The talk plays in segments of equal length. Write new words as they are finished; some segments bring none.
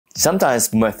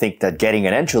Sometimes we might think that getting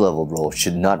an entry-level role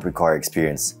should not require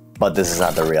experience, but this is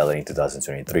not the reality in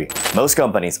 2023. Most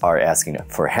companies are asking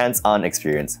for hands-on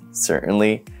experience.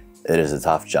 Certainly, it is a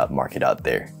tough job market out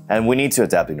there, and we need to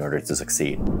adapt in order to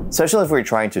succeed. Especially if we're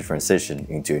trying to transition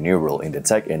into a new role in the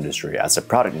tech industry as a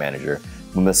product manager,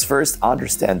 we must first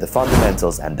understand the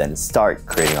fundamentals and then start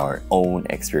creating our own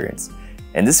experience.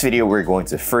 In this video, we're going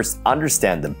to first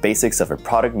understand the basics of a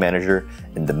product manager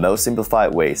in the most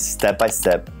simplified way, step by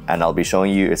step, and I'll be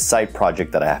showing you a side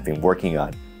project that I have been working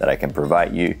on that I can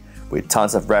provide you with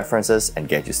tons of references and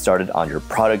get you started on your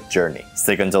product journey.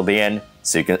 Stick until the end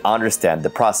so you can understand the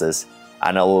process,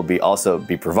 and I will also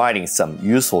be providing some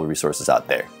useful resources out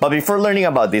there. But before learning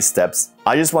about these steps,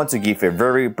 I just want to give a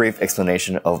very brief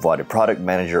explanation of what a product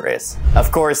manager is.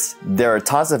 Of course, there are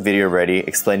tons of video already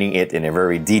explaining it in a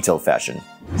very detailed fashion,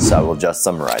 so I will just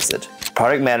summarize it.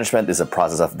 Product management is a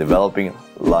process of developing,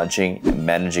 launching, and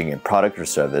managing a product or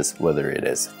service, whether it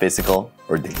is physical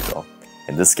or digital.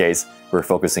 In this case, we're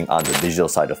focusing on the digital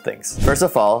side of things. First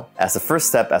of all, as the first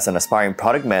step as an aspiring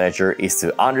product manager is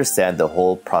to understand the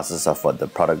whole process of what the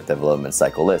product development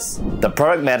cycle is. The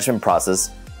product management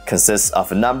process consists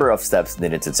of a number of steps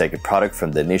needed to take a product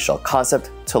from the initial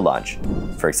concept to launch.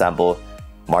 For example,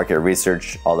 market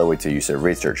research all the way to user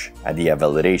research, idea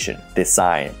validation,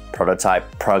 design,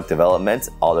 prototype, product development,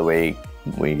 all the way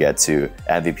we get to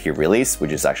MVP release,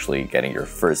 which is actually getting your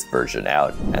first version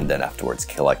out, and then afterwards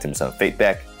collecting some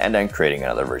feedback and then creating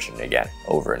another version again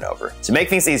over and over. To make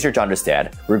things easier to understand,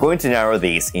 we're going to narrow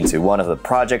these into one of the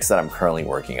projects that I'm currently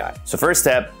working on. So first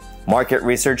step, market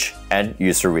research and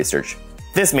user research.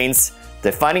 This means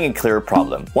defining a clear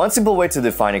problem. One simple way to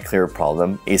define a clear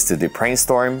problem is to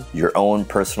brainstorm your own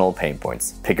personal pain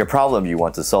points. Pick a problem you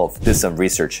want to solve, do some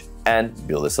research, and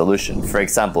build a solution. For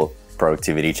example,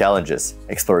 productivity challenges.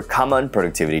 Explore common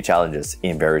productivity challenges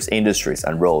in various industries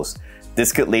and roles.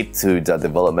 This could lead to the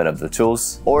development of the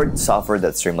tools or software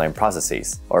that streamline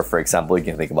processes. Or for example, you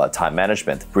can think about time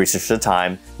management. Research the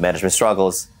time management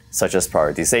struggles, such as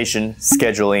prioritization,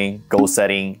 scheduling, goal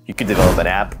setting. You could develop an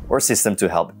app or system to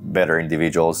help better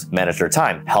individuals manage their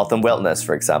time. Health and wellness,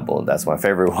 for example, that's my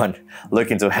favorite one.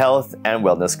 Look into health and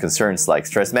wellness concerns like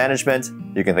stress management.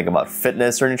 You can think about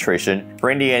fitness or nutrition,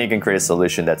 or in the end, you can create a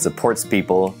solution that supports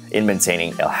people in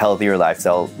maintaining a healthier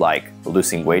lifestyle like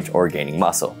losing weight or gaining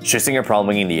muscle. Choosing a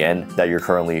problem in the end that you're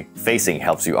currently facing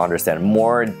helps you understand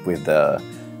more with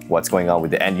what's going on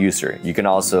with the end user. You can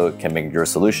also make your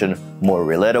solution more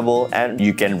relatable and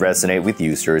you can resonate with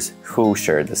users who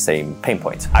share the same pain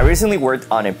point. I recently worked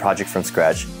on a project from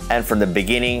scratch, and from the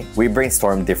beginning, we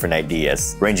brainstormed different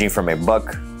ideas, ranging from a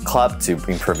book club to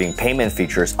improving payment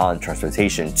features on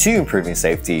transportation to improving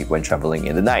safety when traveling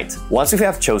in the night. Once we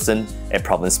have chosen a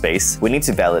problem space, we need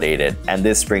to validate it, and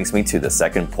this brings me to the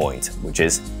second point, which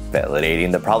is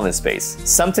validating the problem space.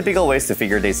 Some typical ways to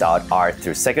figure this out are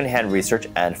through second-hand research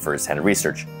and first-hand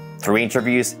research, through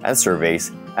interviews and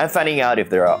surveys, and finding out if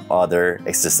there are other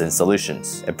existing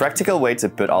solutions. A practical way to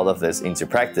put all of this into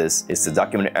practice is to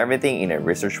document everything in a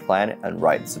research plan and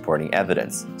write supporting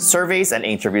evidence. Surveys and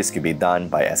interviews could be done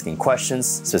by asking questions,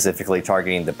 specifically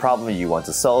targeting the problem you want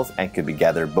to solve, and could be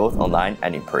gathered both online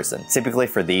and in person. Typically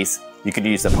for these, you could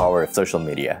use the power of social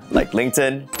media, like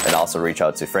LinkedIn, and also reach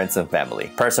out to friends and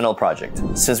family. Personal project.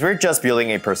 Since we're just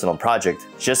building a personal project,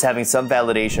 just having some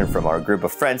validation from our group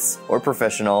of friends or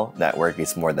professional network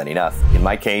is more than enough. In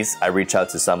my case, I reached out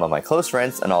to some of my close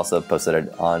friends and also posted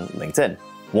it on LinkedIn.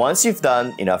 Once you've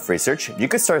done enough research, you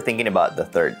could start thinking about the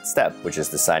third step, which is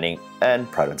designing and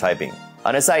prototyping.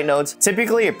 On a side note,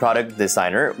 typically a product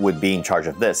designer would be in charge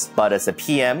of this, but as a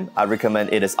PM, I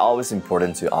recommend it is always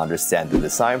important to understand the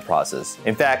design process.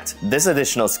 In fact, this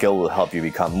additional skill will help you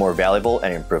become more valuable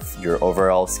and improve your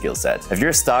overall skill set. If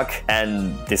you're stuck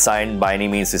and design by any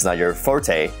means is not your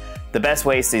forte, the best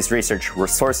ways is research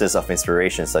sources of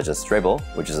inspiration such as Dribbble,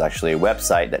 which is actually a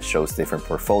website that shows different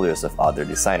portfolios of other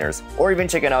designers, or even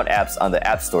checking out apps on the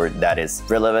App Store that is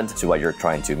relevant to what you're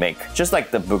trying to make. Just like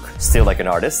the book Still Like an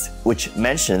Artist, which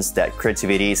mentions that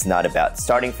creativity is not about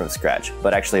starting from scratch,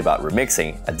 but actually about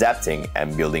remixing, adapting,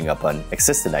 and building upon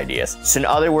existing ideas. So in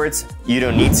other words, you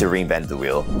don't need to reinvent the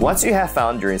wheel. Once you have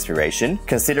found your inspiration,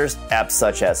 consider apps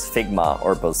such as Figma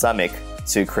or Balsamiq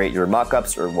to create your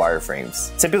mockups or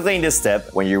wireframes. Typically in this step,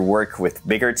 when you work with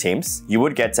bigger teams, you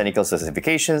would get technical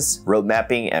specifications, road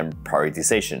mapping, and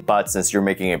prioritization. But since you're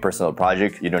making a personal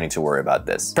project, you don't need to worry about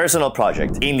this. Personal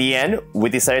project. In the end, we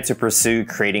decided to pursue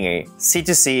creating a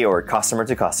C2C or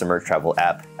customer-to-customer travel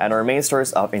app, and our main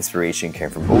source of inspiration came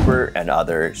from Uber and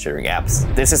other sharing apps.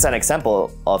 This is an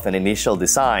example of an initial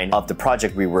design of the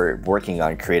project we were working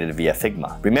on created via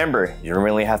Figma. Remember, you don't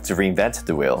really have to reinvent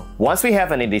the wheel. Once we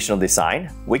have an additional design,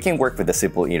 we can work with a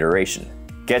simple iteration,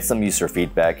 get some user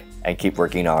feedback, and keep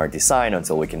working on our design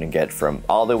until we can get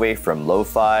all the way from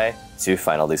lo-fi to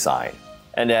final design.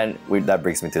 And then that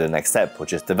brings me to the next step,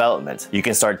 which is development. You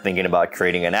can start thinking about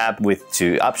creating an app with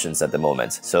two options at the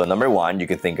moment. So number one, you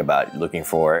can think about looking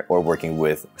for or working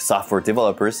with software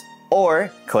developers,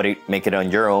 or make it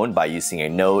on your own by using a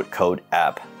no-code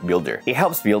app builder. It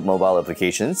helps build mobile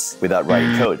applications without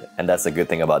writing code, and that's the good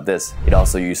thing about this. It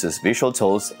also uses visual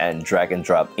tools and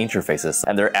drag-and-drop interfaces,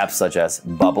 and there are apps such as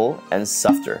Bubble and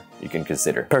Softer you can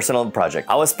consider. Personal project.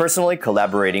 I was personally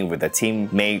collaborating with a team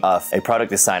made of a product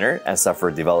designer and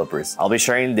software developers. I'll be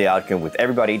sharing the outcome with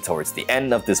everybody towards the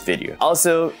end of this video.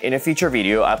 Also, in a future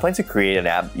video, I plan to create an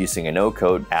app using a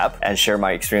no-code app and share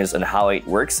my experience on how it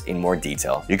works in more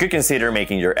detail. You could consider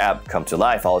making your app come to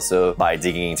life also by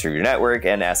digging into your network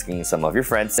and asking some of your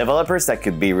friends. Developers that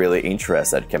could be really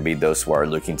interested can be those who are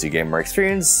looking to gain more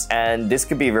experience, and this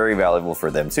could be very valuable for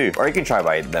them too. Or you can try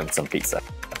buying them some pizza.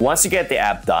 Once you get the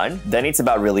app done, then it's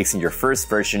about releasing your first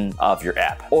version of your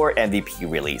app, or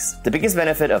MVP release. The biggest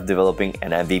benefit of developing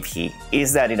an MVP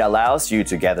is that it allows you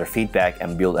to gather feedback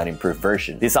and build an improved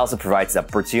version. This also provides the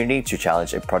opportunity to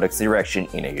challenge a product's direction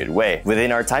in a good way.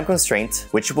 Within our time constraint,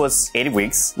 which was 8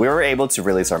 weeks, we were able to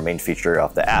release our main feature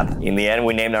of the app. In the end,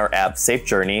 we named our app Safe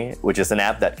Journey, which is an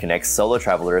app that connects solo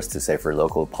travelers to safer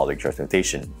local public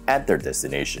transportation at their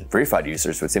destination. Verified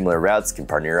users with similar routes can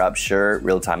partner up, share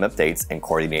real-time updates, and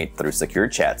coordinate through secure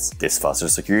chats. This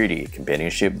fosters security,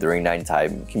 companionship during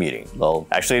nighttime commuting. Well,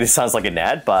 actually this sounds like an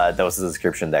ad, but that was the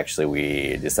description that actually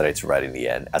we decided to write in the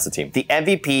end as a team. The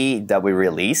MVP that we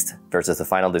released versus the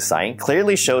final design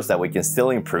clearly shows that we can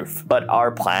still improve, but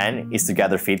our plan is to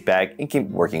gather feedback and keep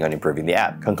working on improving the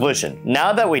app. Conclusion.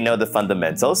 Now that we know the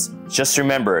fundamentals, just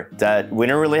remember that we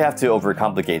don't really have to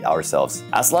overcomplicate ourselves.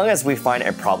 As long as we find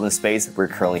a problem space we're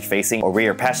currently facing or we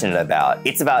are passionate about,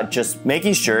 it's about just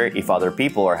making sure if other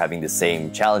people are having the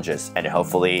same challenges, and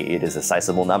hopefully it is a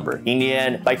sizable number. In the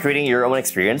end, by creating your own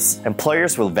experience,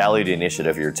 employers will value the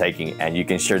initiative you're taking, and you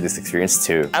can share this experience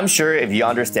too. I'm sure if you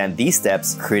understand these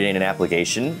steps, creating an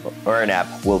application or an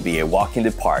app will be a walk in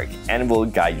the park and will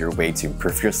guide your way to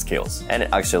improve your skills and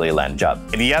actually land a job.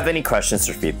 If you have any questions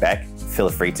or feedback, feel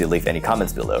free to leave any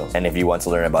comments below. And if you want to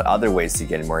learn about other ways to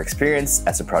get more experience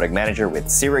as a product manager with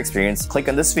zero experience, click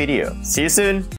on this video. See you soon!